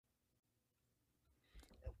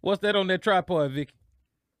What's that on that tripod, Vicky?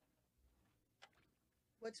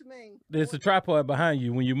 What you mean? There's a tripod behind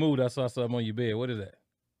you. When you moved, I saw something on your bed. What is that?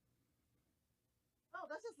 Oh,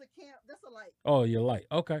 that's just a camp. That's a light. Oh, your light.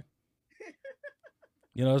 Okay.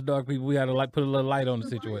 You know, it's dark people. We gotta put a little light on the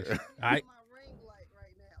situation. All right. My ring light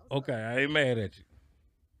right now. So Okay, I ain't mad at you.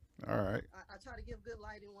 All right. I try to give good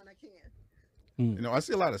lighting when I can. You know, I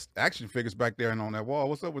see a lot of action figures back there and on that wall.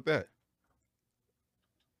 What's up with that?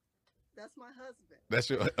 That's my husband. That's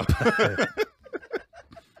your.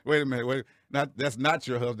 Wait a minute. That's not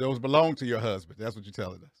your husband. Those belong to your husband. That's what you're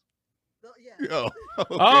telling us. Yeah. Oh,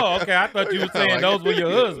 okay. Oh, okay. I thought you were saying those were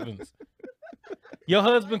your husbands. Your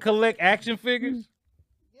husband collect action figures?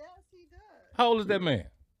 Yes, he does. How old is that man?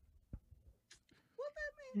 What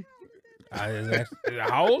that mean?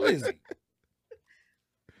 How old is he?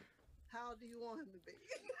 How do you want him to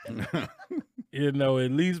be? You know,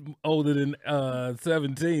 at least older than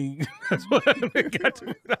 17. That's what I got to.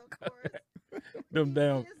 Of course. Them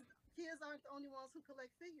down. Kids aren't the only ones who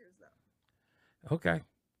collect figures, though. Okay.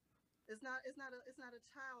 It's not a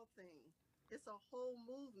child thing. It's a whole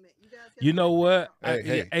movement. You guys. You know what?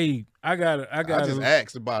 Hey. I just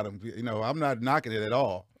asked about him. You know, I'm not knocking it at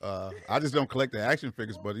all. I just don't collect the action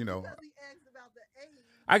figures, but you know. Because he asked about the age,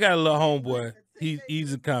 I got a little homeboy.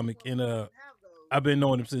 He's a comic, and I've been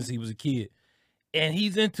knowing him since he was a kid, and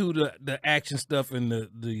he's into the action stuff and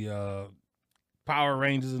the Power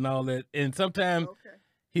Rangers and all that. And sometimes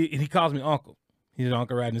he calls me uncle. He's an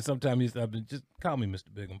Uncle Rodney. Sometimes he's just call me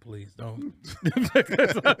Mr. Bigham, please. Don't.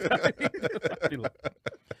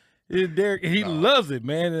 Derek, he loves it,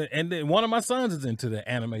 man. And then one of my sons is into the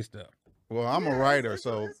anime stuff. Well, I'm a writer,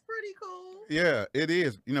 so it's pretty cool. Yeah, it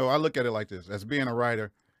is. You know, I look at it like this: as being a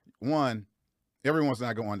writer, one, everyone's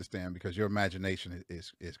not going to understand because your imagination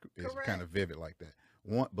is kind of vivid like that.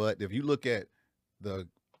 But if you look at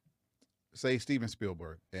say Steven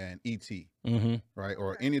Spielberg and E.T., right,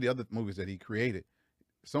 or any of the other movies that he created,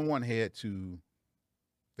 someone had to,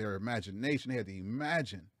 their imagination had to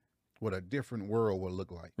imagine what a different world would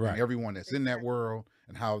look like. Right. And everyone that's in that world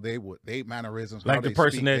and how they mannerisms, like how the they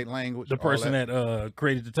person speak, that their language, the person that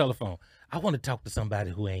created the telephone. I want to talk to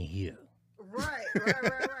somebody who ain't here. Right. I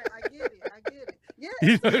get it. Yeah.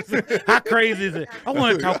 You know what I'm saying? How crazy is it? I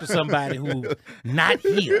want to talk to somebody who's not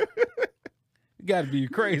here. You got to be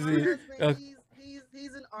crazy.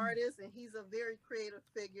 He's an artist and he's a very creative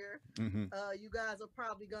figure. You guys are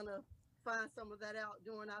probably gonna find some of that out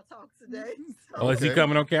during our talk today. So. Oh, is he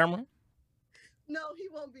coming on camera? No, he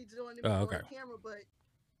won't be joining me on camera, but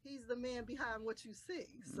he's the man behind what you see.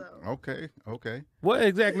 So okay. What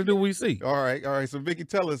exactly do we see? All right. So Vicky,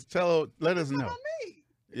 let us know.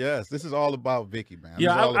 Yes, this is all about Vicky, man.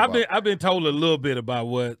 Yeah, I've been told a little bit about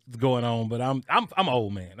what's going on, but I'm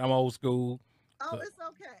old man. I'm old school. Oh, it's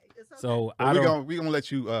okay. It's okay. So we're gonna let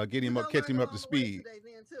you catch him up to speed.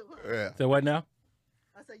 Yeah. So what now?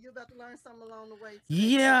 I said you're about to learn something along the way.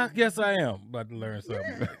 Yeah, I guess I am about to learn something.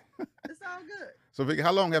 Yeah. It's all good. So Vicky,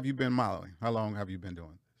 how long have you been modeling? How long have you been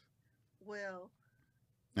doing this? Well,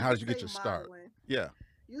 and how did you get your start? Yeah.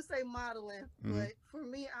 You say modeling, but for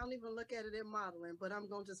me, I don't even look at it in modeling, but I'm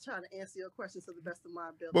going to just try to answer your question to the best of my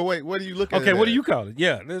ability. But wait, what do you look at? Okay, what do you call it?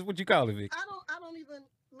 Yeah, that's what you call it, Vicky. I don't even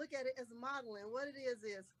look at it as modeling. What it is,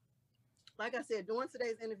 like I said, during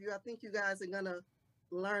today's interview, I think you guys are going to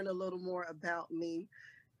learn a little more about me,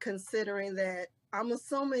 considering that I'm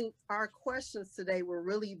assuming our questions today were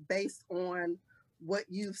really based on what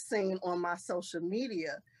you've seen on my social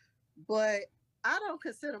media, but I don't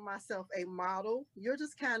consider myself a model. You're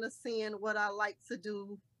just kind of seeing what I like to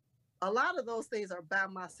do. A lot of those things are by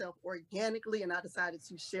myself organically, and I decided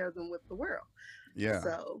to share them with the world. Yeah.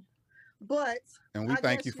 So, and we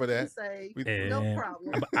thank you for that. No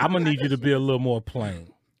problem. I'm gonna need you to be a little more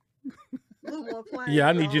plain. A little more plain. Yeah,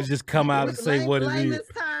 I need you to just come out and say what it is.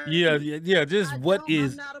 Yeah. Just what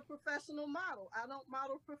is. I'm not a professional model. I don't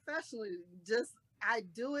model professionally. I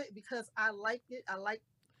do it because I like it. I like.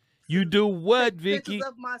 You do what, Vicky? Pictures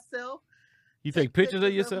of myself. You take pictures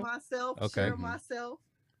of yourself? Okay. Share myself.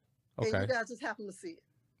 Okay. And you guys just happen to see it.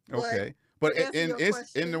 Okay. But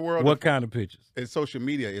in the world, what kind of pictures? In social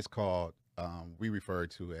media, it's called, we refer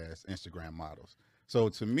to as Instagram models. So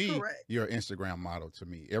to me, you're an Instagram model to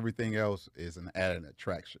me. Everything else is an added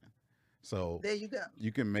attraction. So there you go.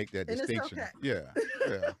 You can make that distinction. It's okay.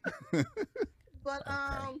 Yeah. But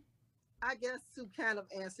I guess to kind of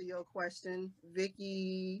answer your question,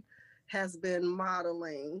 Vicky has been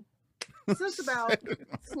modeling since about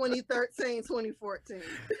 2013, 2014.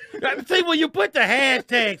 See, when you put the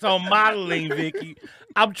hashtags on modeling, Vicky,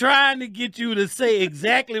 I'm trying to get you to say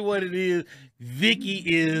exactly what it is Vicky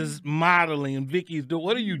is modeling. Vicky's doing.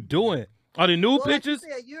 What are you doing? Are they nude Well, like you pictures?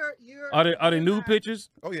 said, you're Are they you're nude not- pictures?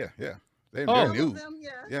 Oh yeah, yeah. They're Oh. some new. of them,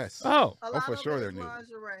 yes. Yes. Oh. A Oh, lot for of sure it they're is new.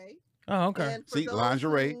 lingerie. Oh, okay. And for See, those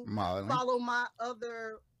lingerie, who modeling. follow my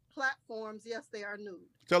other platforms, yes, they are nude.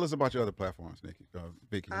 Tell us about your other platforms, Nikki.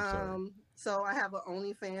 Vicky, I'm sorry. So I have an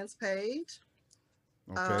OnlyFans page.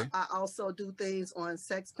 Okay. I also do things on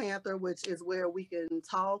Sex Panther, which is where we can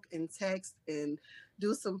talk and text and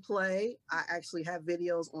do some play. I actually have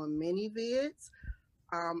videos on ManyVids.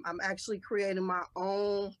 I'm actually creating my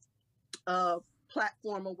own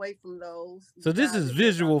platform away from those. So this is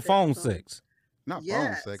visual phone sex. Not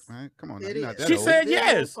Yes. phone sex, man. Come on, now. It You're not is. that She old. said Visual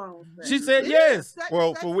yes. phone sex. She said It yes. is. Sex- Well,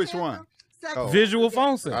 Sex for which Panther, one? Sex Oh. Panther, Visual yes.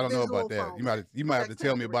 phone sex. I don't know Visual about that. phone You might sex. you might have to Sex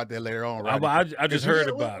tell me Panther. about that later on, I, right? I just you- heard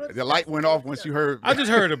Yeah, about it. The light went off once you heard. I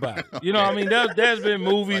just heard about it. You know, I mean, there's been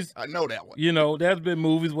movies. I know that one. You know, there's been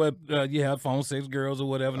movies where you have phone sex girls or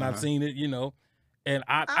whatever, and I've Uh-huh. seen it. You know, and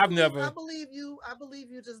I've I never believe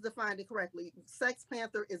you just defined it correctly. Sex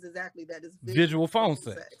Panther is exactly that. It's visual phone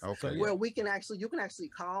sex. Okay. Where you can actually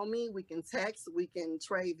call me, we can text, we can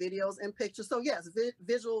trade videos and pictures. So yes,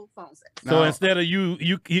 visual phone sex. So Now- instead of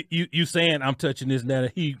you saying I'm touching this,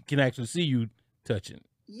 that he can actually see you touching.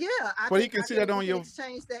 Yeah, But he can see that on we your-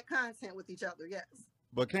 exchange that content with each other. Yes.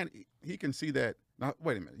 But he can see that? Now,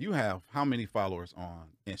 wait a minute. You have how many followers on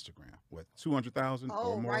Instagram? What, 200,000 or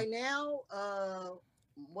Oh, more? right now,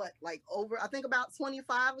 what, like over? I think about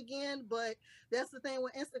 25 again. But that's the thing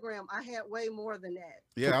with Instagram. I had way more than that.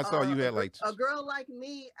 Yeah, I saw you had like. A girl like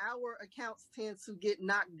me, our accounts tend to get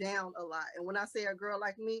knocked down a lot. And when I say a girl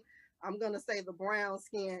like me, I'm gonna say the brown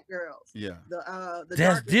skinned girls. Yeah. The That's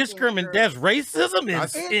darker-skinned discrimination. girls. That's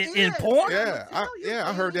racism in porn. Yeah,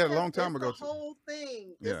 I heard that a long time it's ago, The too. whole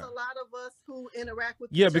thing. Yeah. It's a lot of us who interact with.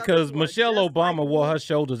 Yeah, each other because who are Michelle just Obama like wore me. her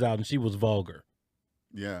shoulders out and she was vulgar.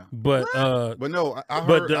 Yeah. But But no, I heard.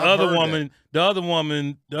 but the I other heard woman,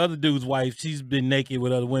 the other dude's wife, she's been naked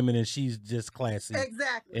with other women and she's just classy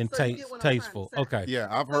Exactly. and So you get what I'm trying to tasteful. say. Okay. That. Yeah,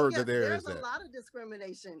 I've So, heard yes, that there's a that. lot of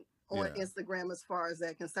discrimination on Yeah. Instagram as far as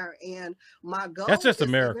that concerned. And my goal That's just is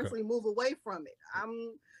America. to eventually move away from it.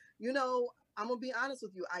 I'm gonna be honest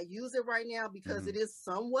with you. I use it right now because Mhm. it is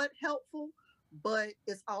somewhat helpful, but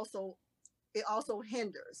it also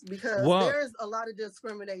hinders because Well, there's a lot of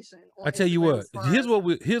discrimination on I tell you Instagram what, as far here's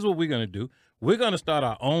as- what we're gonna do. We're gonna start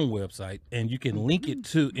our own website, and you can link it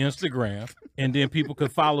to Instagram, and then people can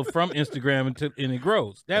follow from Instagram and it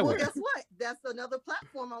grows that well, way. guess what? That's another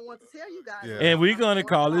platform I want to tell you guys. Yeah. about. And we're I'm gonna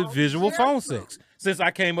call it called visual phone ShareSome. sex. Since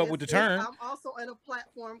I came up with the term, I'm also in a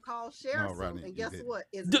platform called No, ShareSome, Rodney, and you guess didn't. what?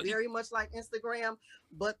 It's Do- very much like Instagram,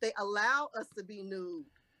 but they allow us to be nude.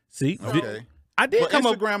 see, So- Okay. I did But come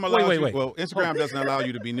up. Instagram allows Wait, you. wait. Well, Instagram doesn't allow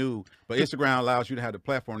you to be nude, but Instagram allows you to have the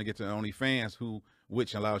platform to get to OnlyFans,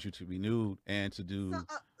 which allows you to be nude and to do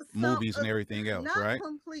movies and everything else, not right?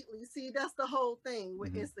 completely. See, that's the whole thing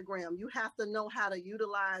with Mhm. Instagram. You have to know how to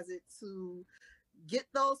utilize it to get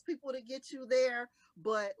those people to get you there.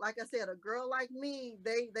 But like I said, a girl like me,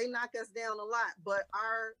 they knock us down a lot. But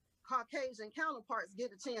our Caucasian counterparts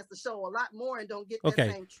get a chance to show a lot more and don't get that Okay.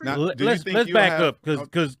 same Now, treatment. do you Let's think you'll back have- up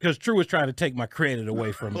because True is trying to take my credit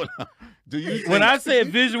away from me. Do you? When think- I said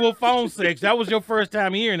visual phone sex, that was your first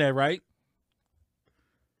time hearing that, right?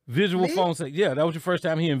 Visual Me? phone sex. Yeah, that was your first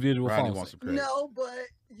time hearing visual Rodney phone wants sex. some credit. No, but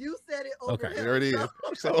you said it over Okay. him. There it is.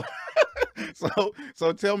 So-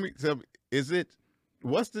 So tell me,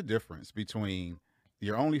 what's the difference between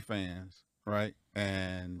your OnlyFans, right,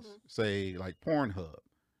 and Mhm. say like Pornhub,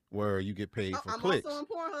 where you get paid for I'm clicks? also on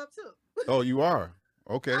Pornhub too. Oh, you are.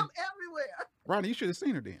 Okay, I'm everywhere. Rodney, you should have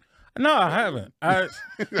seen her then. No, I haven't.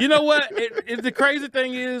 You know what? The crazy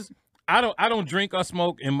thing is, I don't drink or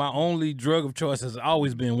smoke, and my only drug of choice has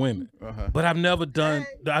always been women. Uh-huh. But I've never done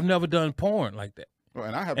Hey. porn like that. Well,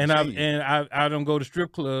 and I have. And I don't go to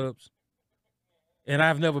strip clubs, and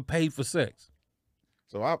I've never paid for sex.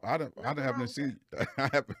 So I don't Nothing happen wrong to see. I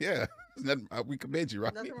have, yeah. We commend you,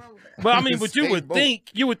 right? Nothing wrong with that. But I mean, but you Same would boat.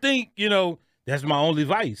 think, that's my only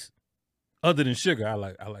vice, other than sugar. I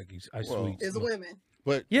like ice Well, sweets. It's women.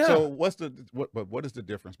 But Yeah. So what is the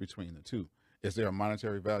difference between the two? Is there a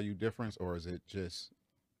monetary value difference, or is it just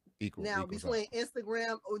equal? Now, equal between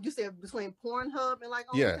Instagram, or you said between Pornhub and like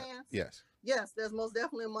Yeah. OnlyFans? Yes. Yes, there's most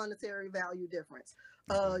definitely a monetary value difference.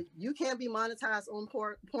 You can be monetized on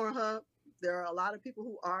Pornhub. There are a lot of people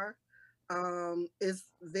who are. It's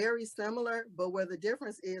very similar, but where the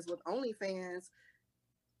difference is with OnlyFans,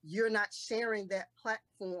 you're not sharing that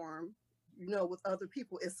platform, with other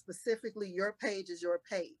people. It's specifically your page is your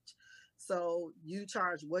page. So you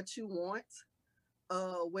charge what you want.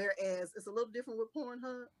 Whereas it's a little different with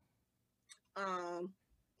Pornhub.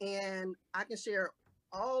 And I can share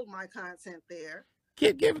all my content there.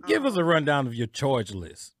 Give us a rundown of your charge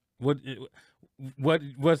list.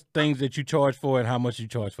 What's things that you charge for and how much you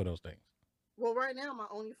charge for those things? Well, right now my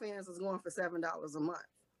OnlyFans is going for $7 a month,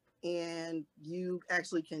 and you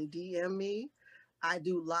actually can DM me. I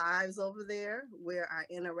do lives over there where I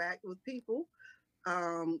interact with people,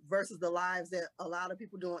 versus the lives that a lot of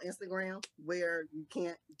people do on Instagram, where you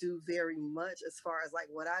can't do very much as far as like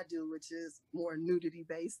what I do, which is more nudity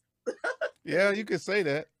based. Yeah, you could say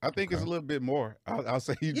that. I think it's a little bit more. I'll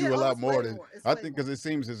say you do a lot more than I think, because it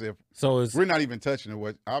seems as if we're not even touching it.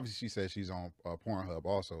 What obviously she says she's on Pornhub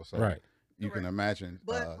also, so right. You can imagine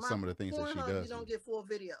some of the things that she does. You don't get full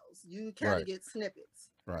videos. You kind of get snippets.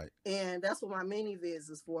 Right. And that's what my mini vids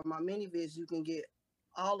is for. My mini vids, you can get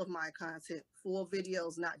all of my content, full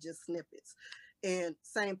videos, not just snippets. And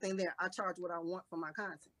same thing there. I charge what I want for my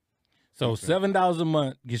content. So $7 a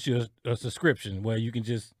month gets you a subscription where you can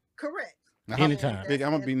just correct anytime. Big,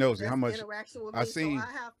 I'm gonna be nosy. How much interaction with me? So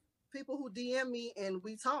I have people who DM me and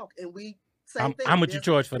we talk and we same thing. How much you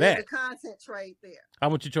charge for that? The content trade there. How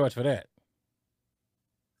much you charge for that?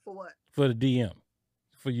 For what? For the DM.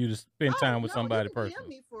 For you to spend time with somebody personally. DM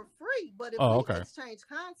me for free, but if we exchange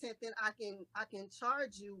content, then I can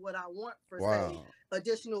charge you what I want for say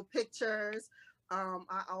additional pictures.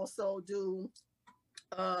 I also do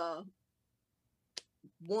I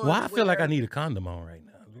feel like I need a condom on right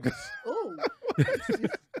now. Oh.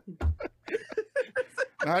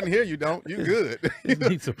 I didn't hear you. Don't. You good. You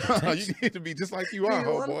need some you need to be just like you are,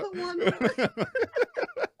 homeboy.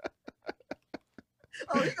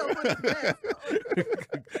 Oh, you gonna put the mask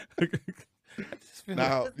on.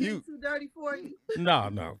 Now too dirty for you? No,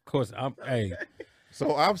 of course I'm. Okay. Hey,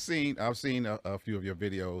 so I've seen a few of your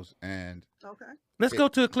videos, and let's go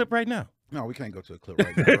to a clip right now. No, we can't go to a clip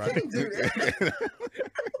right now. Right?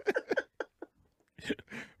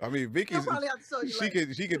 I mean, Vicky's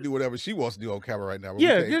she can do whatever she wants to do on camera right now.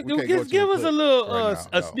 Yeah, give us a little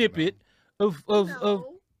a snippet of.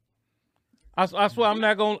 I swear I'm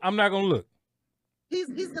not gonna look. He's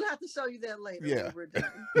gonna have to show you that later. Yeah, when we're done.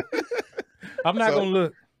 I'm not gonna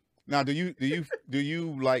look. Now, do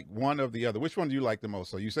you like one of the other? Which one do you like the most?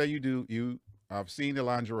 So you say you do. I've seen the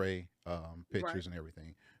lingerie pictures and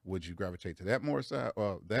everything. Would you gravitate to that more side,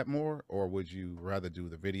 or would you rather do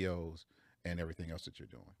the videos and everything else that you're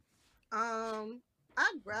doing?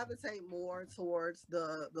 I gravitate more towards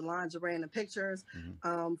the lingerie and the pictures.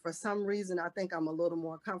 For some reason, I think I'm a little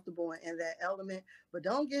more comfortable in that element, but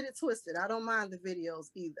don't get it twisted. I don't mind the videos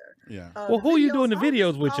either. Yeah. Well, who are you doing the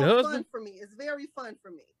videos with? Your husband? Fun for me. It's very fun for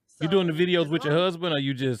me. You doing the videos with your husband, or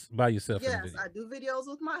you just by yourself? Yes, I do videos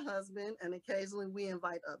with my husband, and occasionally we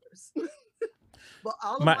invite others. But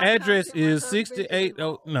my address is 68.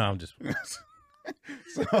 Oh no, I'm just.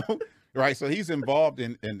 So. Right, so he's involved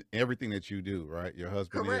in everything that you do, right? Your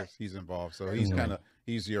husband he's involved, so he's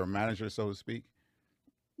he's your manager, so to speak.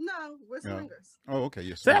 No, we're swingers. Oh, okay,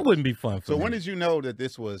 you're swingers. That wouldn't be fun. So when did you know that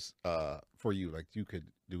this was for you? Like you could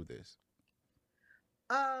do this?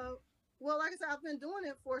 Well, like I said, I've been doing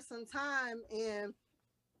it for some time, and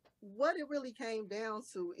what it really came down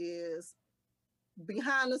to is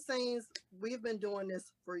behind the scenes. We've been doing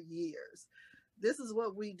this for years. This is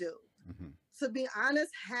what we do. To be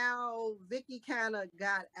honest, how Vicky kind of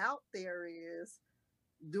got out there is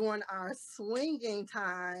during our swinging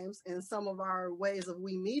times and some of our ways of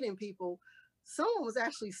we meeting people, someone was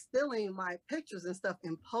actually stealing my pictures and stuff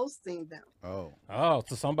and posting them. Oh,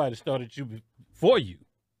 so somebody started you for you.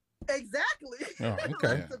 Exactly. Oh,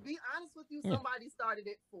 okay. To be honest with you, somebody started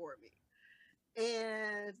it for me.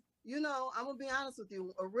 And, I'm going to be honest with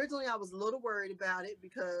you. Originally, I was a little worried about it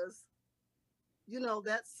because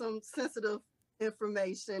that's some sensitive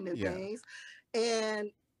information and things.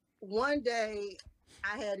 And one day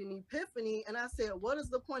I had an epiphany and I said, what is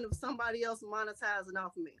the point of somebody else monetizing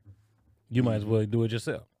off of me? You might as well do it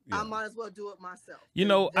yourself. I might as well do it myself.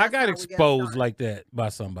 I got exposed like that by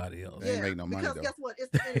somebody else. They ain't make no money, because guess what?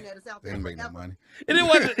 It's the internet. It's out there. They ain't make no money. And it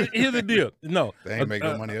wasn't. Here's the deal. No, they ain't make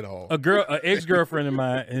no money at all. An ex-girlfriend of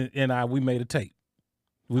mine and I, we made a tape.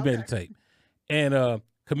 Made a tape, and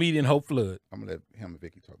comedian Hope Flood. I'm gonna let him and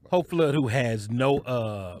Vicky talk about Hope Flood, who has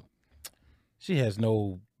no she has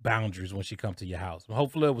no boundaries when she comes to your house.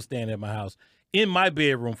 Hope Flood was standing at my house in my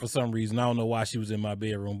bedroom for some reason. I don't know why she was in my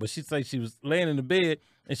bedroom, but she said she was laying in the bed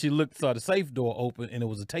and she saw the safe door open and there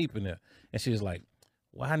was a tape in there. And she was like,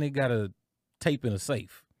 why they got a tape in a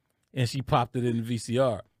safe? And she popped it in the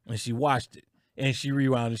VCR and she watched it and she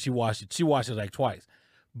rewound and she watched it. She watched it like twice.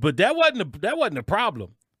 But that wasn't a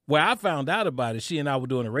problem. Where I found out about it, she and I were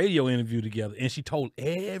doing a radio interview together, and she told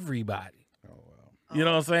everybody. Oh, wow. You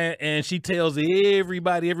know what I'm saying? And she tells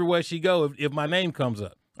everybody everywhere she go if my name comes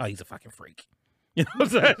up. Oh, he's a fucking freak. You know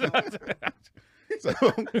what I'm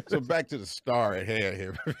saying? So back to the star at hand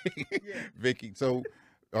here, Vicky. So,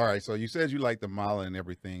 all right. So you said you like the modeling and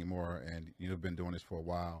everything more, and you've been doing this for a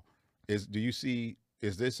while. Is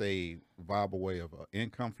this a viable way of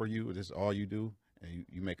income for you? Is this all you do, and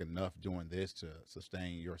you make enough doing this to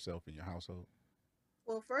sustain yourself and your household?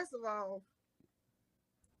 Well, first of all,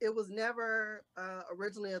 it was never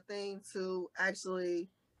originally a thing to actually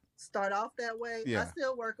start off that way. Yeah. I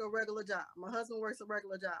still work a regular job. My husband works a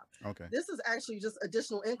regular job. Okay. This is actually just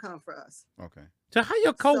additional income for us. Okay. So how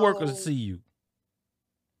your coworkers So- see you?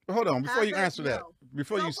 But hold on, before you How answer they that, know?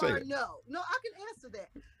 before So you say far, it, no, I can answer that.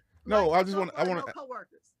 No, I just so wanna- I far, wanna- no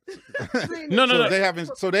coworkers. No, so no. they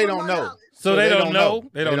haven't, so they From don't my know. knowledge. So they don't know.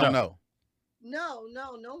 They don't know. No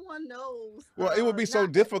one knows. Well, it would be so not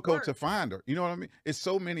at difficult to work. find her. You know what I mean? It's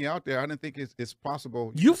so many out there. I didn't think it's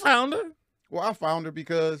possible. You found her? Well, I found her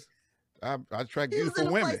because I attract He was in beautiful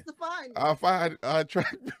a women. place to find her. I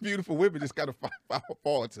attract beautiful women. Just gotta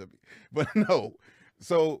fall to me. But no,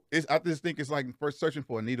 so I just think it's like first searching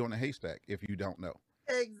for a needle in a haystack if you don't know,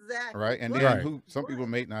 Exactly. right? And But- then some but- people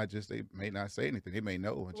may not say anything. They may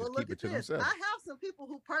know and just Well, keep look it at to this. themselves. I have some people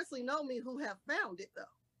who personally know me who have found it though.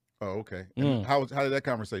 Oh, okay. And how did that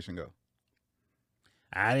conversation go?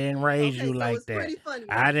 I didn't raise Okay, you so like it's that. pretty funny.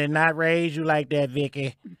 I did not raise you like that,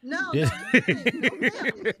 Vicky. No, This-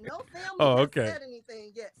 no family Oh, has okay. said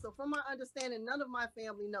anything yet. So from my understanding, none of my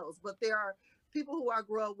family knows, but there are people who I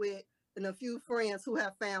grew up with and a few friends who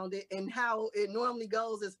have found it. And how it normally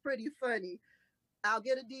goes is pretty funny. I'll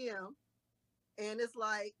get a DM and it's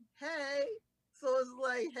like, hey. So it's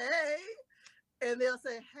like, hey. And they'll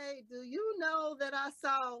say, hey, do you know that I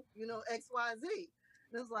saw, XYZ?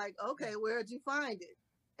 And it's like, okay, where'd you find it?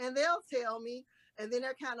 And they'll tell me, and then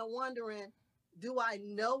they're kind of wondering, do I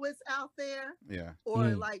know it's out there? Yeah. Or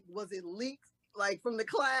Mm. like, was it leaked like from the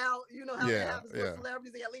cloud? You know how Yeah, that happens yeah. with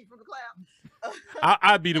celebrities, they get leaked from the cloud.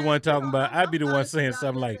 I'd be the And, one talking about. I'd I'm be the one honest saying about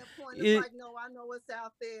something it at like, that point. it- It's like, no, I know it's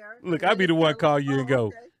out there. Look, And I'd be then the it's one kinda call like, you and oh, go,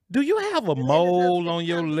 okay. do you have a then it just- mole it on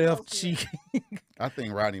your becomes left ghosting. cheek? I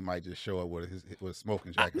think Rodney might just show up with a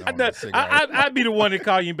smoking jacket I, on. and a cigarette. I'd be the one to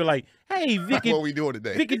call you and be like, hey, Vicky, What we doing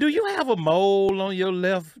today? Vicky, do you have a mole on your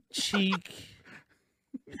left cheek?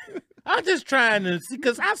 I'm just trying to see,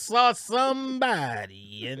 because I saw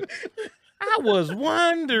somebody and I was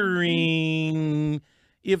wondering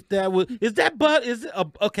if that was,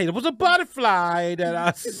 okay, there was a butterfly that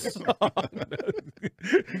I saw.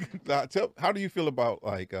 Now, how do you feel about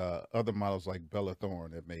like other models like Bella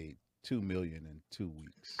Thorne that made $2 million in 2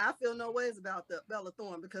 weeks? I feel no ways about the Bella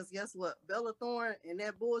Thorne because guess what? Bella Thorne and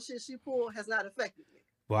that bullshit she pulled has not affected me.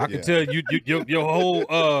 Well, I can Yeah. tell your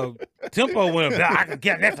whole tempo went. I can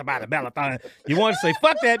care less about a Bellathon. You want to say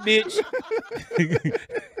fuck that bitch?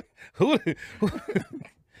 who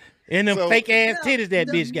and them So- fake ass No, titties that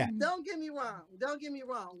no, bitch got? Don't get me wrong. Don't get me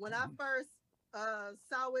wrong. When I first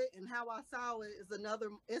saw it and how I saw it is another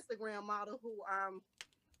Instagram model who I'm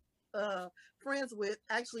friends with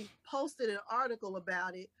actually posted an article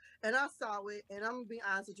about it, and I saw it, and I'm gonna be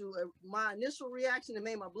honest with you, my initial reaction, it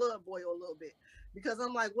made my blood boil a little bit because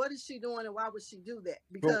I'm like, what is she doing and why would she do that?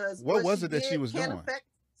 Because what was she it that she did was can doing? affect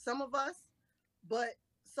some of us, but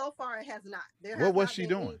so far it has not. There What has was not she been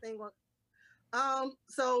doing? anything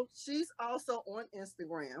so she's also on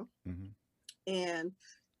Instagram, Mhm. and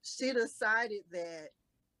she decided that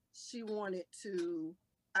she wanted to,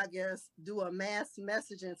 I guess, do a mass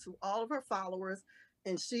messaging to all of her followers.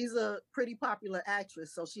 And she's a pretty popular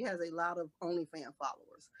actress, so she has a lot of OnlyFans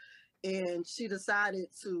followers. And she decided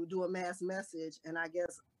to do a mass message and I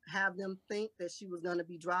guess have them think that she was going to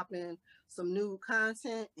be dropping some new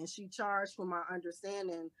content. And she charged, from my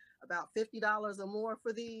understanding, about $50 or more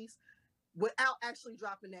for these without actually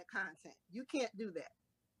dropping that content. You can't do that.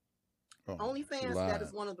 Oh, OnlyFans, lied. that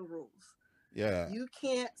is one of the rules. Yeah. You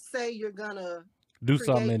can't say you're gonna Do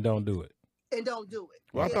something create- and don't do it. and don't do it.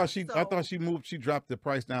 Well, I Yeah, thought so- she dropped the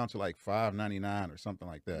price down to like $5.99 or something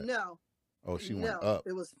like that. No, Oh, she no, went up.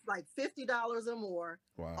 it was like $50 or more.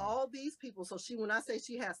 Wow. All these people. So when I say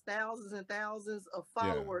she has thousands and thousands of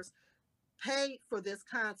followers, paid for this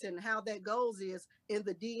content. And how that goes is in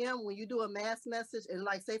the DM when you do a mass message, and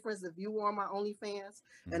like say for instance, if you were on my OnlyFans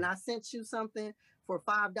and I sent you something for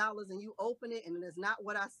 $5 and you open it and it's not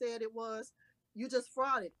what I said it was, you just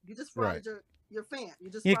frauded. You just frauded your fan. You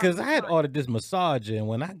just Yeah, because frauded I your had client. ordered this massager, and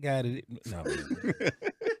when I got it, no,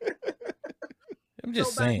 I'm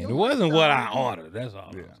just So by saying it doing wasn't what I so- ordered. That's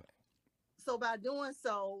all. Yeah. I'm saying. So by doing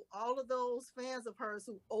so, all of those fans of hers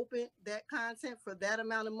who opened that content for that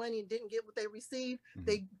amount of money and didn't get what they received, Mhm.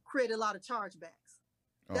 they created a lot of chargebacks.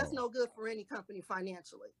 That's Oh. no good for any company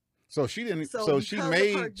financially. So she didn't. So So she because of her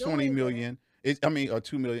made 20 doing million, I mean, or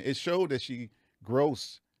 2 million. It showed that she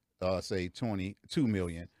grossed, say 22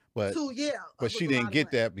 million, but she didn't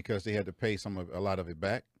get that because they had to pay a lot of it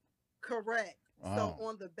back. Correct. So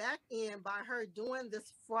on the back end, by her doing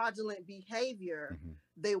this fraudulent behavior,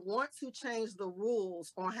 they want to change the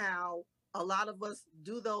rules on how a lot of us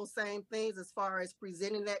do those same things as far as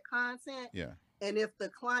presenting that content. Yeah. And if the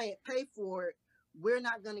client pay for it, we're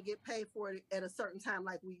not going to get paid for it at a certain time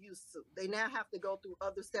like we used to. They now have to go through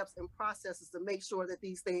other steps and processes to make sure that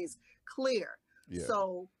these things clear. Yeah.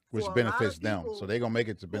 So which benefits them. So they're going to make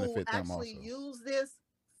it to benefit them also. Actually use this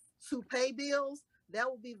to pay bills. That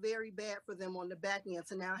would be very bad for them on the back end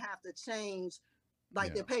to now have to change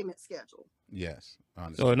their payment schedule. Yes.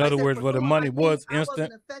 So in other words, where the money was instant. I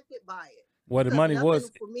wasn't affected by it. Where the money was.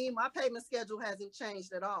 For me, my payment schedule hasn't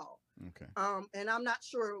changed at all. Okay. And I'm not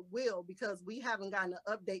sure it will because we haven't gotten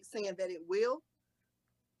an update saying that it will.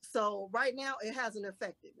 So right now it hasn't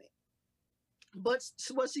affected me. But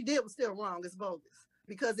what she did was still wrong. It's bogus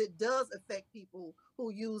because it does affect people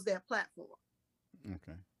who use that platform.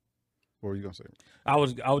 Okay. What were you gonna say? I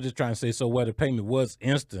was just trying to say, so where the payment was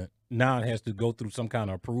instant, now it has to go through some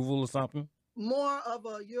kind of approval or something? More of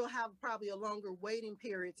you'll have probably a longer waiting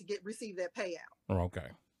period to receive that payout. Oh, okay.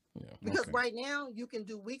 Yeah. Because right now you can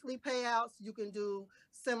do weekly payouts, you can do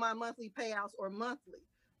semi-monthly payouts or monthly.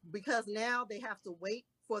 Because now they have to wait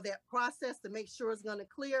for that process to make sure it's gonna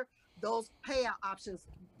clear. Those payout options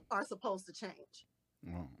are supposed to change.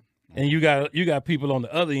 Oh. And you got people on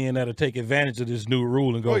the other end that'll take advantage of this new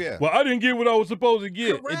rule and go, well, I didn't get what I was supposed to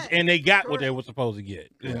get. And they got what they were supposed to get.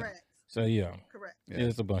 Correct. So, yeah. Correct. Yeah,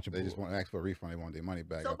 it's a bunch of They just want to ask for a refund. They want their money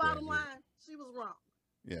back. So bottom line, she was wrong.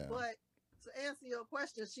 Yeah. But to answer your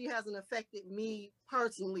question, she hasn't affected me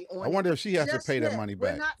personally. I wonder if she has to pay that money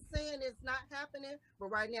back. We're not saying it's not happening, but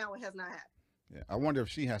right now it has not happened. Yeah, I wonder if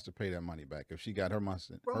she has to pay that money back if she got her money.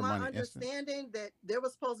 From my understanding, that there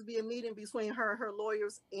was supposed to be a meeting between her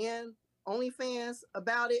lawyers and OnlyFans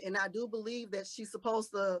about it, and I do believe that she's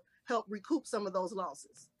supposed to help recoup some of those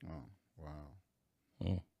losses. Oh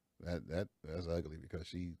wow, that's ugly because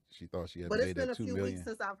she thought she had but made that $2 million. But it's been a few weeks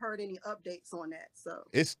since I've heard any updates on that, so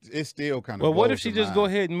it's still kind of. Well, what if she just go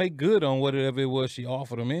ahead and make good on whatever it was she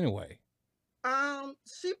offered them anyway?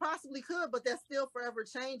 She possibly could, but that still forever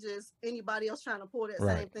changes anybody else trying to pull that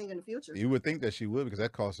same thing in the future. You would think that she would because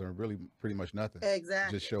that costs her really pretty much nothing.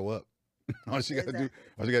 Exactly. Just show up. All she got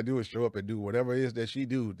to do is show up and do whatever it is that she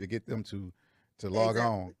do to get them to log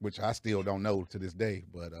on, which I still don't know to this day,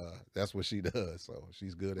 but that's what she does. So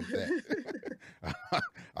she's good at that.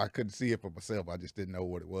 I couldn't see it for myself. I just didn't know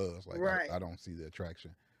what it was. Like I don't see the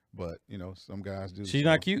attraction, but some guys do. She's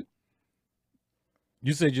not cute.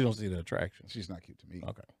 You said you don't see the attraction. She's not cute to me.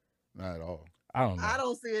 Okay. Not at all. I don't know. I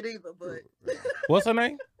don't see it either, but what's her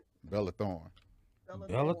name? Bella Thorne.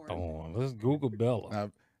 Bella Thorne. Let's Google Bella.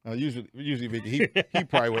 Now usually Vicky, he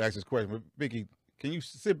probably would ask this question, but Vicky, can you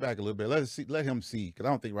sit back a little bit? Let him see, because I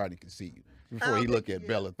don't think Rodney can see you before he look at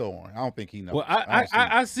Bella Thorne. I don't think he knows. Well,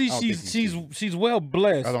 I see she's well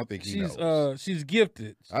blessed. I don't think he knows. She's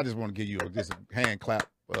gifted. I just want to give you just a hand clap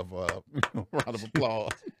of round of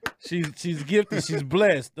applause. She's gifted. She's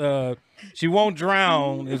blessed. She won't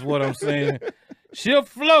drown, is what I'm saying. She'll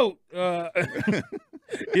float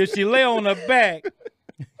if she lay on her back.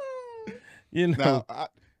 Now,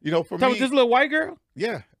 for me, this little white girl.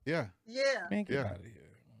 Yeah. Man, get out of here.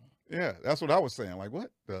 Yeah, that's what I was saying. Like,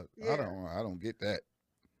 what? I don't get that.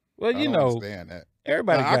 Well, I don't understand that.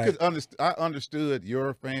 Everybody. I understood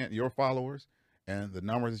your followers, and the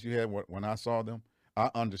numbers that you had when I saw them. I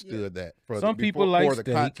understood that. Some people like the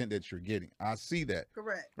content that you're getting. I see that.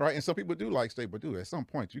 Correct. Right, and some people do like steak, but at some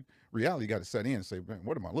point, reality got to set in and say, man,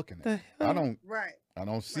 what am I looking at? I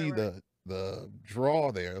don't see the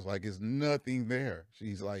draw there. It's like it's nothing there.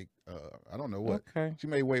 She's like, I don't know what. Okay. She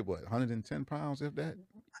may weigh 110 pounds, if that.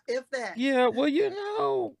 If that. Yeah.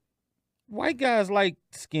 Well, white guys like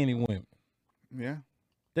skinny women. Yeah.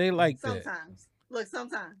 They like that. Sometimes. Look,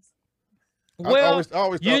 sometimes. Well, I always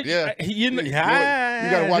thought, you got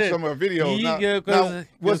to watch some of her videos.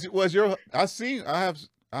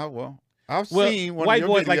 I've seen one white of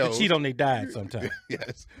your boys videos. like to cheat on their diet sometimes.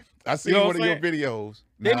 Yes, I seen one of your videos.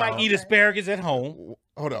 They might eat asparagus at home.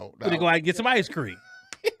 Hold on, they go out and get some ice cream.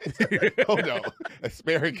 Hold on,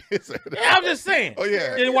 asparagus. Yeah, I'm just saying. Oh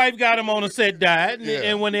yeah, his wife got him on a set diet,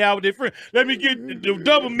 and when they out with their friends, let me get the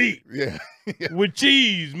double meat. Yeah. With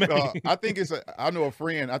cheese, man. I think I know a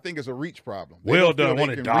friend. I think it's a reach problem. Well done, on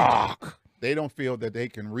it, Doc. They don't feel that they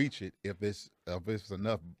can reach it if it's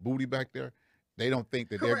enough booty back there. They don't think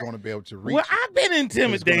that they're going to be able to reach. Well, I've been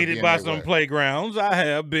intimidated in by their some way. playgrounds. I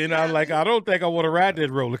have been. I'm like, I don't think I want to ride that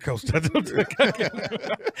roller coaster.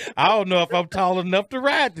 I don't know if I'm tall enough to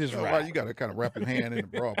ride this Oh, ride. right, you got to kind of wrap your hand in the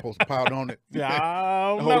bra, post a powder on it.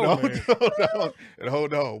 I don't hold know, on, man. hold on, and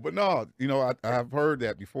hold on. But no, you know, I've heard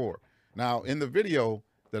that before. Now, in the video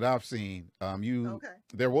that I've seen,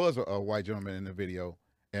 there was a white gentleman in the video,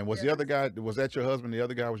 and was the other guy? Was that your husband? The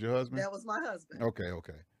other guy was your husband? That was my husband. Okay.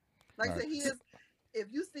 Like I said, he is. If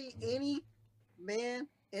you see any man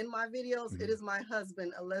in my videos, it is my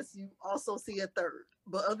husband, unless you also see a third.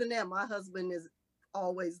 But other than that, my husband is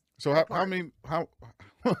always. So how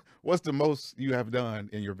what's the most you have done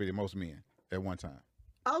in your video? Most men at one time?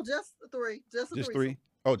 Oh, just three. Just three.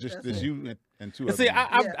 Oh, just you and two. See,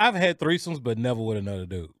 other I've had threesomes, but never with another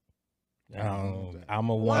dude. I'm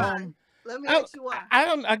a one. Let me ask you why.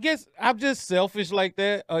 I guess I'm just selfish like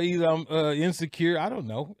that, or either I'm insecure. I don't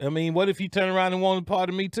know. I mean, what if he turned around and wanted part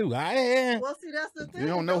of me too? Well, see, that's the thing. You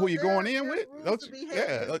don't know who you're going in with. Don't you?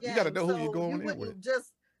 Yeah, you got to know who you're going in with.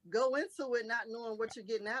 Just go into it not knowing what you're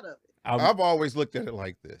getting out of it. I've always looked at it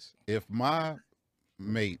like this: if my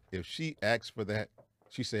mate, if she asks for that,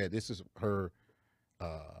 she said this is her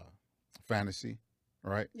fantasy,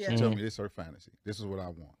 right? Yeah. She told me this is her fantasy. This is what I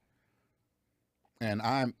want. And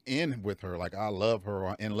I'm in with her, like I love her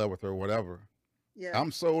or in love with her, or whatever. Yeah.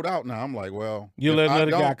 I'm sold out now. I'm like, well, you let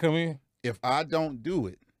another guy come in. If I don't do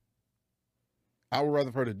it, I would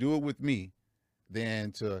rather for her to do it with me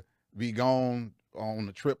than to be gone on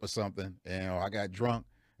a trip or something. And I got drunk,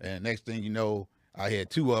 and next thing you know, I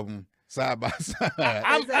had two of them side by side.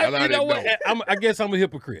 You know what? I guess I'm a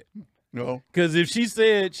hypocrite. No, because if she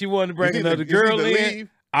said she wanted to bring another girl in,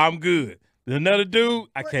 I'm good. Another dude,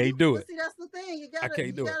 I can't do it. See, that's the thing. You gotta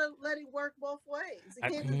let it work both ways. It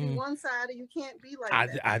can't just be one sided. You can't be like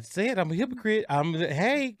that. I said I'm a hypocrite.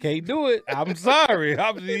 Hey, can't do it. I'm sorry.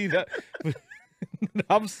 I'm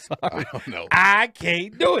sorry. I don't know. I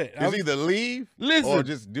can't do it. It's either leave or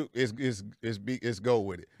just do. It's go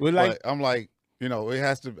with it. Well, like, but I'm like, you know, it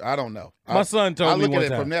has to. I don't know. My son told me I look one at it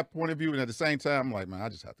time from that point of view, and at the same time, I'm like, man, I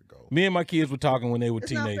just have to go. Me and my kids were talking when they were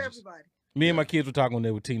teenagers. Not for everybody. Me and my kids were talking when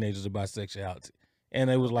they were teenagers about sexuality. And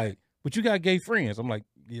they was like, but you got gay friends. I'm like,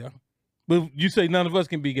 yeah. But you say none of us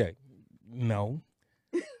can be gay. No.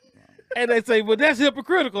 And they say, well, that's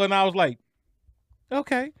hypocritical. And I was like,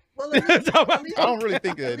 okay. Well, I don't really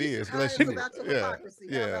think that it is.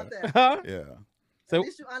 Yeah. Yeah. So, at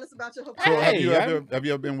least you're honest about your hypocrisy. So have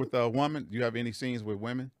you ever been with a woman? Do you have any scenes with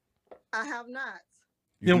women? I have not.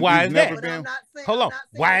 Then why is that? Hold on.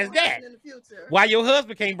 Why is that? Why your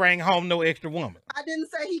husband can't bring home no extra woman? I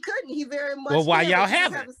didn't say he couldn't. He very much. Well, why y'all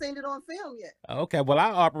haven't seen it on film yet? Okay. Well,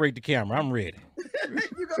 I'll operate the camera. I'm ready.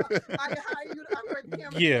 You go. I hire you to operate the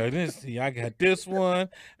camera. Yeah. I got this one.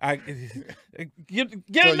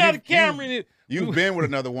 Get another camera. You've been with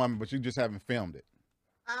another woman, but you just haven't filmed it.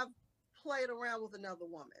 I've played around with another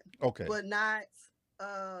woman. Okay. But not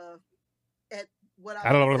at what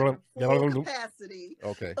I full capacity.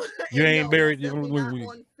 Okay. You ain't buried. Not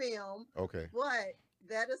on film. Okay. But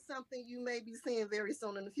that is something you may be seeing very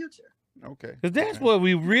soon in the future. Okay. Because that's what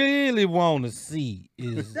we really want to see.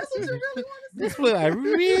 Is that's what you really want to see. That's what I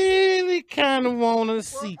really kind of want to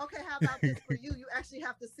see. Okay, how about this for you? You actually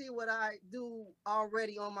have to see what I do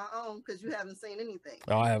already on my own because you haven't seen anything.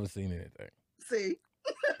 Oh, I haven't seen anything. See.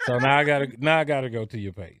 So now I gotta go to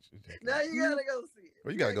your page. Now you gotta go see it.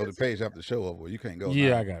 Well, you gotta go to the page after the show over. You can't go.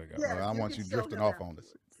 Yeah, I gotta go. Yeah, I want you drifting off on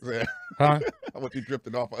this. Huh? I want you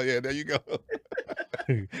drifting off. Yeah, there you go.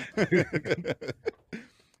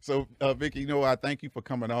 So, Vicky, you know, I thank you for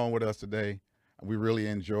coming on with us today. We really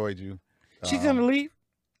enjoyed you. She's gonna leave.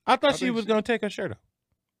 I thought she was gonna take her shirt off.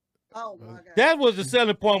 Oh my God. That was the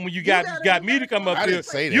selling point when you got me to come up I here. didn't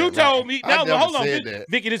say that. You told me. No, hold on,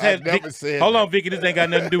 Vicky. This has. Hold on, Vicky. This ain't got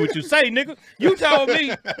nothing to do with you. Say, nigga. You told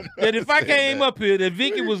me that if I came up here, that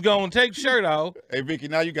Vicky was gonna take shirt off. Hey, Vicky,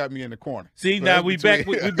 now you got me in the corner. See, so now we back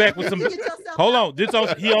with some. Hold on.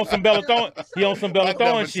 He on some Bella Thorne. He on some Bella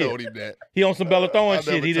Thorne shit. Told him that. He on some Bella Thorne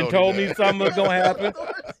shit. He done told me something was gonna happen,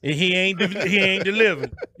 and he ain't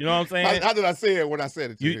delivered. You know what I'm saying? How did I say it when I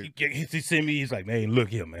said it to you? He sent me. He's like, man, look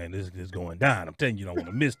here, man. This is going down. I'm telling you, don't want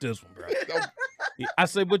to miss this one, bro. I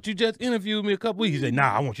said, but you just interviewed me a couple weeks. He said,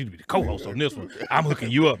 nah, I want you to be the co-host on this one. I'm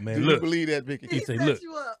hooking you up, man. Do you believe that, Vicky? He said, look.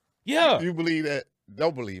 Yeah. You believe that?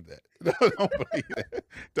 Don't believe that. Don't believe that.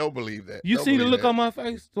 Don't believe that. You see the look on my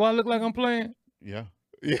face? Do I look like I'm playing? Yeah.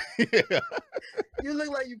 You look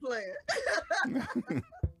like you playing.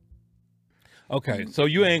 Okay, so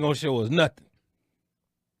you ain't gonna show us nothing.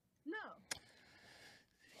 No.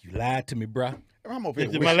 You lied to me, bro. I'm over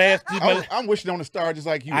here. My last. I'm wishing on a star just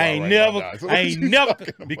like you. I ain't right never. now, so I ain't never.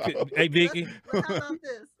 Hey, But Vicky. how about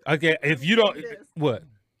this? Okay, if you Let don't, me do this. what?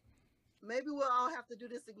 Maybe we'll all have to do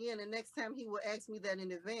this again, and next time he will ask me that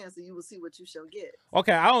in advance, and you will see what you shall get.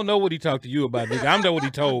 Okay, I don't know what he talked to you about, Vicky. I know what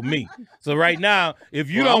he told me. So right now, if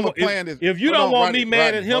you Well, don't, plan this. if you Hold don't on, want Rodney, me mad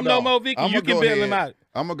Rodney, at him hold no on. more, Vicky, I'ma you can go bail ahead. him out.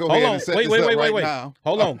 I'm gonna go Hold ahead on, and set wait, this wait, up wait, right wait. now.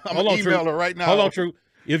 Hold on, I'm hold gonna on, email True. her right now. Hold on, True.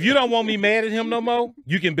 If you don't want me mad at him no more,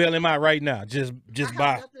 you can bail him out right now. Just I have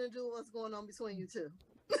buy. nothing to do with what's going on between you two.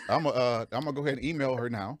 I'm gonna go ahead and email her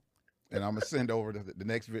now, and I'm gonna send over the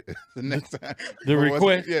next the next time The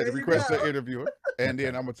request. Yeah, the There you request to go. interview her, and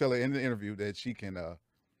then I'm gonna tell her in the interview that she can.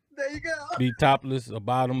 There you go. Be topless or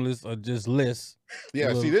bottomless or just less. Yeah,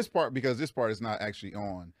 Well- see this part because this part is not actually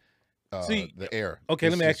on. See, the air. Okay,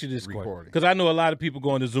 It's let me ask just you this question, recording. because I know a lot of people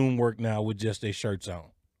going to Zoom work now with just their shirts on.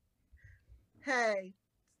 Hey,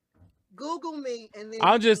 Google me, and then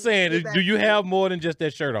I'm you just can saying, get back do you to me. have more than just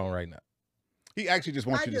that shirt on right now? He actually just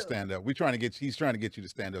wants I you to do. stand up. He's trying to get you to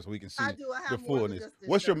stand up so we can see I do. I the have more than fullness. just this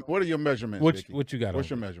What's your shirt on. what are your measurements? Vicky? What you got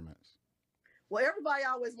What's on? your measurements? Well, everybody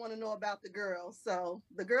always want to know about the girls. So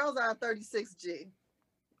the girls are 36G.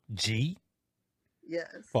 G Yes.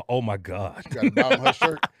 for oh my God. Got a bottom of her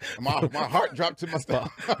shirt. My heart dropped to my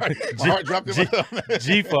stomach. My heart dropped to my stomach.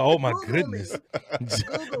 G for oh my Google goodness. me.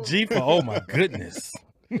 Google G me. for oh my goodness.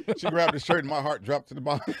 She grabbed the shirt and my heart dropped to the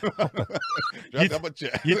bottom. Dropped up my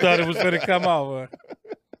chest. You thought it was gonna come off,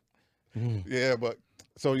 huh? Yeah, but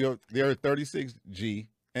so they're 36G,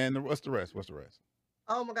 and what's the rest? What's the rest?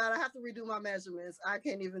 Oh my God, I have to redo my measurements. I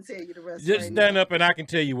can't even tell you the rest. Just right stand now. up and I can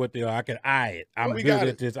tell you what they are. I can eye it. I'm We good got at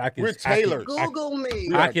it. this. I can. We're tailors. Google me.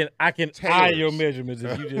 We I are can eye your tailors. measurements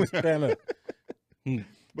if you just stand up.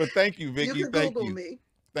 But thank you, Vicky. You can Thank Google you. me.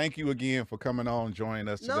 Thank you again for coming on, joining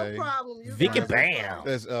us No today. problem. You Vicky guys are Bam. fine.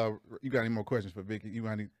 There's you got any more questions for Vicky? You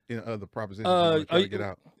got any other propositions you want to try to get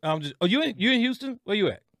out? I'm just. Oh, you in Houston? Where you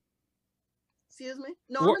at? Excuse me?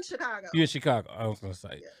 No, What- I'm in Chicago. You in Chicago? I was gonna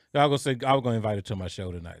say. Yes. I was gonna say I was gonna invite her to my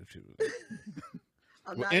show tonight. If she was.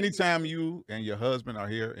 I'm Well, not in anytime Houston. you and your husband are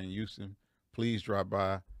here in Houston, please drop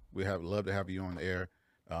by. We have love to have you on the air.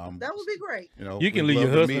 That would be great. You know, You can we'd leave your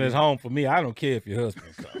love to husband meet at him. home for me. I don't care if your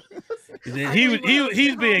husband. So. I He leave was my he's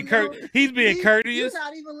husband being home, no. he's being You're courteous.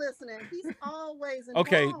 not even listening. He's always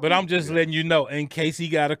Okay, involved. but I'm just letting you know in case he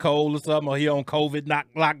got a cold or something, or he on COVID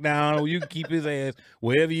lockdown, or you can keep his ass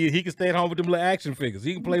wherever he can stay at home with them little action figures.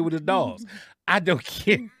 He can play with his dolls. I don't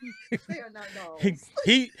care. They are not dogs.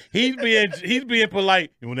 He's being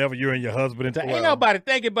polite whenever you're in your husband and ain't Well, nobody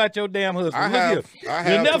thinking about your damn husband. I Look have here. I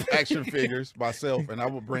have never- some action figures myself, and I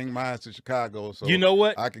will bring mine to Chicago. So you know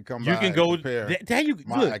what? I can come. You by can and go. prepare. There you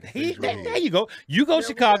my look. action figures with There his. you go. You go There we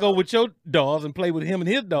Chicago go. with your dolls and play with him and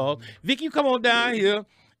his dolls. Vicky, you come on down here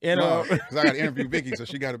and No, 'cause I got to interview Vicky, so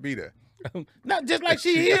she got to be there. not just like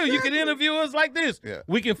she here. You can interview us like this. Yeah.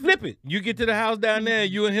 We can flip it. You get to the house down there,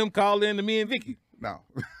 you and him call in to me and Vicky. No.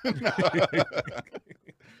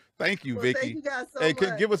 Thank you, Well, Vicky. thank you guys so Hey,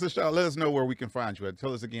 much. give us a shout. Let us know where we can find you at.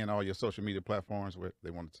 Tell us again all your social media platforms where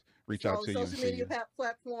they want to reach out to you and social see media you.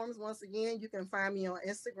 platforms. Once again, you can find me on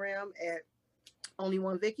Instagram at only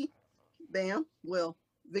one Vicky Bam. Well,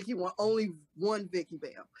 only one Vicky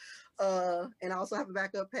Bam. And I also have a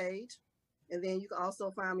backup page. And then you can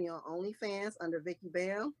also find me on OnlyFans under Vicky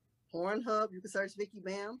Bam. Pornhub, you can search Vicky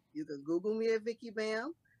Bam. You can Google me at Vicky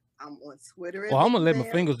Bam. I'm on Twitter. Well, I'm gonna let Vicky my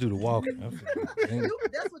Bam. fingers do the walking.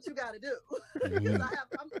 That's what you got to do. Because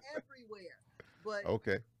I'm everywhere. But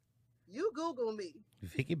Okay. you Google me,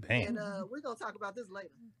 Vicky Bam. and we're gonna talk about this later.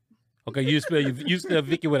 Okay, you spell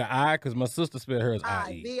Vicky with an I because my sister spelled hers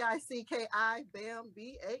I-E. Vicki Bam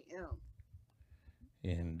BAM.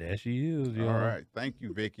 And there she is, y'all. All right. Thank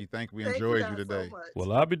you, Vicky. We Thank enjoyed guys you today. So much.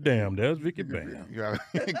 Well, I'll be damned. There's Vicky Bam. Yeah.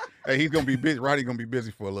 Hey, he's gonna be busy. Roddy's gonna be busy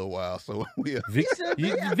for a little while, so Vicky, should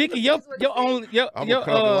be. Vicky, your only I'm gonna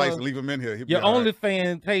cut off the lights and leave him in here. He'll be your all right.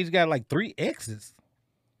 OnlyFans page got like 3 X's.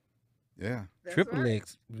 Yeah. That's Triple right.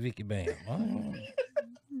 X Vicky Bam. Oh.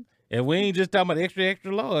 And we ain't just talking about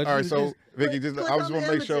extra large. All right. We So, just- Vicky, just Click I on just the want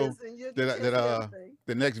to make sure images and you'll get that everything.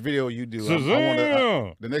 the next video you do,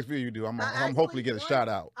 Shazam! the next video you do, I'm actually hopefully get a want- shout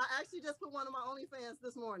out. I actually just put one of my OnlyFans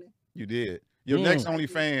this morning. You did. Your next I did.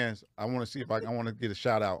 OnlyFans, I want to see if I want to get a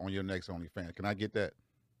shout out on your next OnlyFans. Can I get that?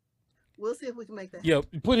 We'll see if we can make that. Yeah,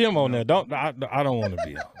 put him on there. I don't want to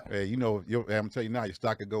be on. Hey, you know, I'm gonna tell you now, your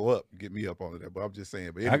stock could go up. Get me up on it, but I'm just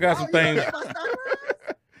saying. But I got anyway, some things. You got my stock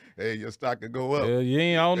rise? hey, your stock could go up. You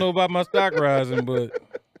ain't. I don't know about my stock rising, but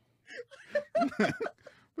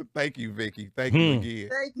But thank you, Vicky. Thank you again.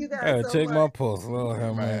 Thank you I guys gotta so check much. my pulse. Lord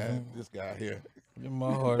have Man, mercy. this guy here. Get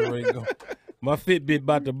my heart rate going. My Fitbit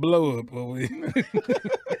about to blow up over here.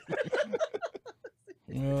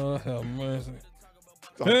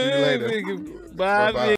 Talk to you later. Bye. Bye-bye.